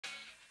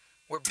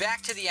We're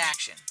back to the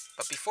action,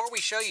 but before we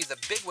show you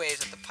the big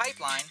waves at the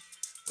pipeline,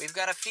 we've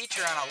got a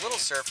feature on a little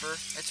surfer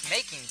that's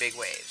making big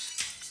waves.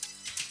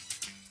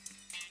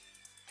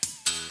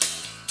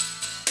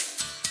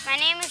 My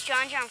name is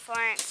John John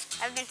Florence.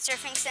 I've been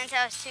surfing since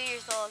I was 2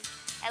 years old.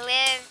 I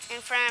live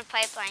in front of a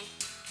pipeline.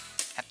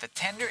 At the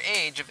tender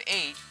age of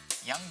 8,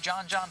 young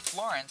John John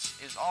Florence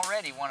is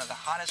already one of the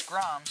hottest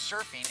Groms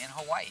surfing in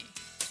Hawaii.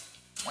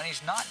 When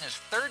he's not in his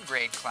 3rd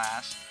grade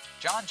class,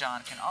 John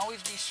John can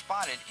always be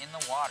spotted in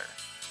the water.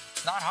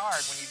 It's not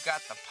hard when you've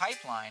got the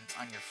pipeline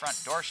on your front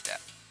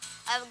doorstep.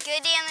 A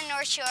good day on the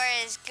North Shore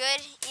is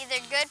either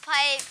good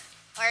pipe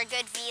or a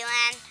good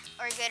VLAN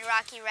or good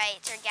rocky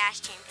rights or gas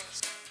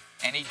chambers.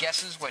 Any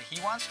guesses what he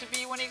wants to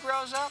be when he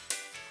grows up?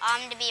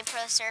 To be a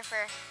pro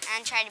surfer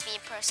and try to be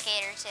a pro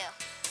skater too.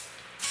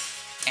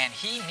 And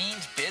he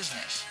means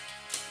business.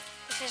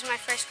 This is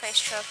my first place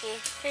trophy.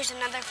 Here's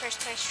another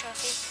first place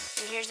trophy.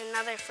 And here's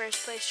another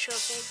first place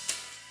trophy.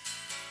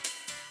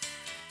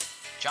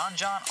 John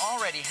John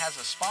already has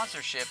a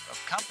sponsorship of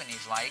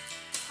companies like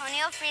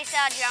O'Neill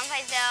Freestyle, Drum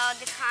Fizel,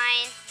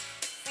 Decline,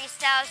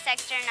 Freestyle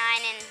Sector 9,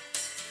 and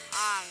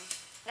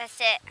that's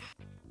it.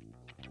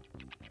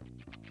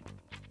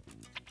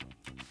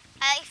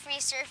 I like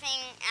free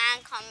surfing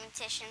and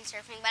competition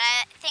surfing, but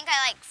I think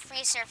I like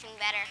free surfing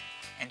better.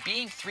 And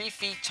being 3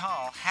 feet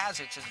tall has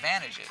its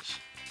advantages.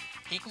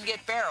 He can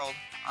get barreled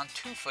on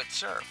 2-foot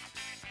surf.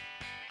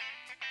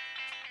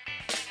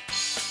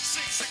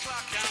 6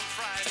 o'clock on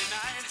Friday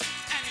night,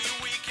 and your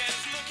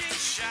weekend's looking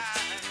shy.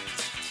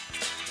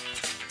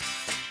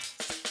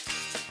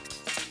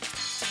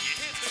 You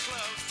hit the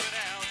clubs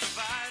without the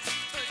vibe,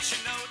 but you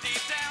know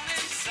deep down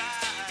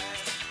inside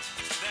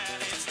that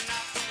it's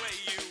not the way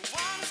you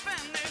want to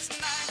spend this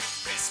night.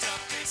 Pissed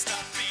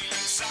up,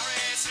 feeling sorry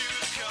to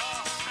the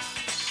core.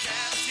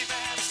 Cavity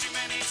bags, too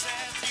many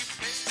tabs, you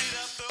pissed it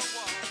up the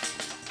wall.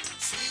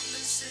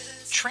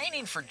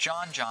 Training for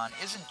John John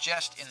isn't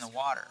just in the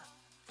water.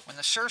 When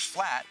the surf's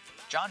flat,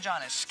 John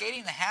John is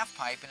skating the half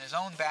pipe in his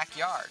own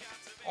backyard,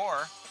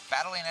 or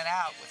battling it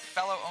out with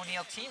fellow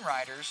O'Neill team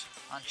riders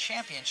on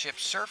Championship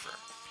Surfer.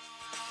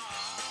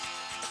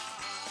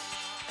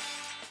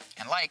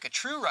 And like a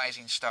true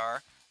rising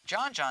star,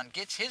 John John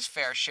gets his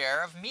fair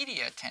share of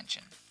media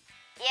attention.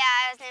 Yeah,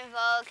 I was in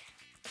Vogue.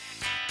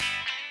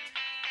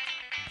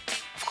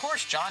 Of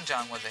course, John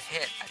John was a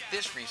hit at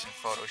this recent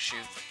photo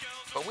shoot,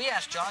 but we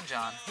asked John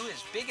John who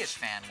his biggest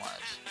fan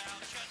was.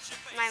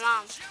 My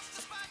mom.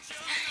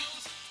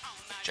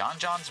 John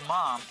John's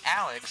mom,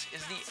 Alex,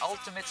 is the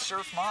ultimate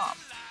surf mom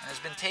and has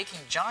been taking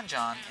John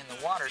John in the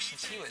water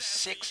since he was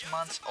 6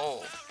 months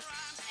old.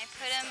 I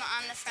put him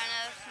on the front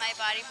of my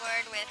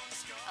bodyboard with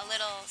a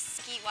little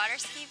water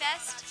ski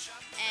vest,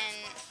 and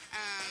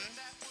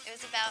it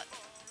was about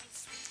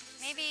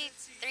maybe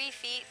 3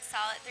 feet,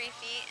 solid 3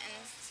 feet,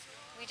 and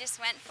we just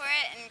went for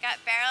it and got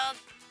barreled.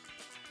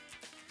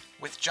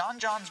 With John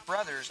John's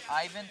brothers,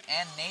 Ivan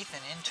and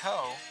Nathan, in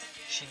tow,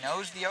 she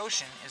knows the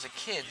ocean is a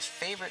kid's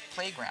favorite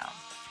playground.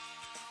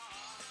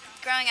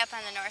 Growing up on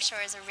the North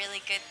Shore is a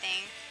really good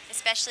thing,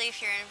 especially if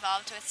you're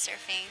involved with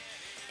surfing.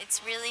 It's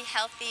really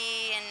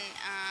healthy and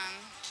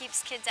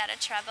keeps kids out of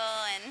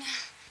trouble, and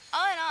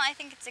all in all, I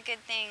think it's a good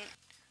thing.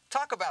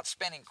 Talk about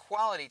spending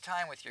quality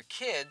time with your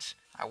kids.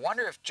 I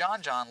wonder if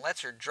John John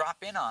lets her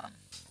drop in on them.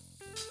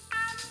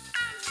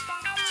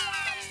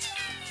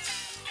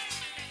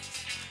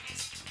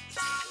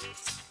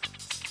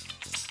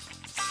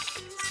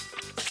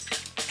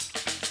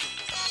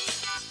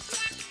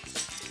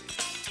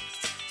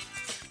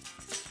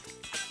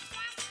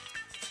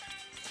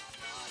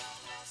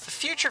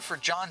 The future for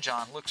John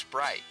John looks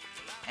bright,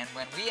 and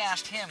when we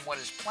asked him what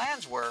his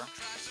plans were,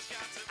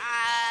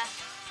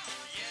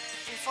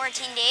 In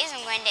 14 days,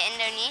 I'm going to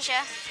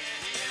Indonesia.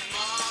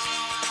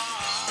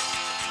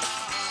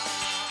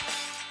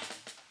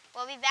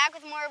 We'll be back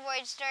with more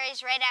Bpard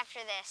Stories right after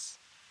this.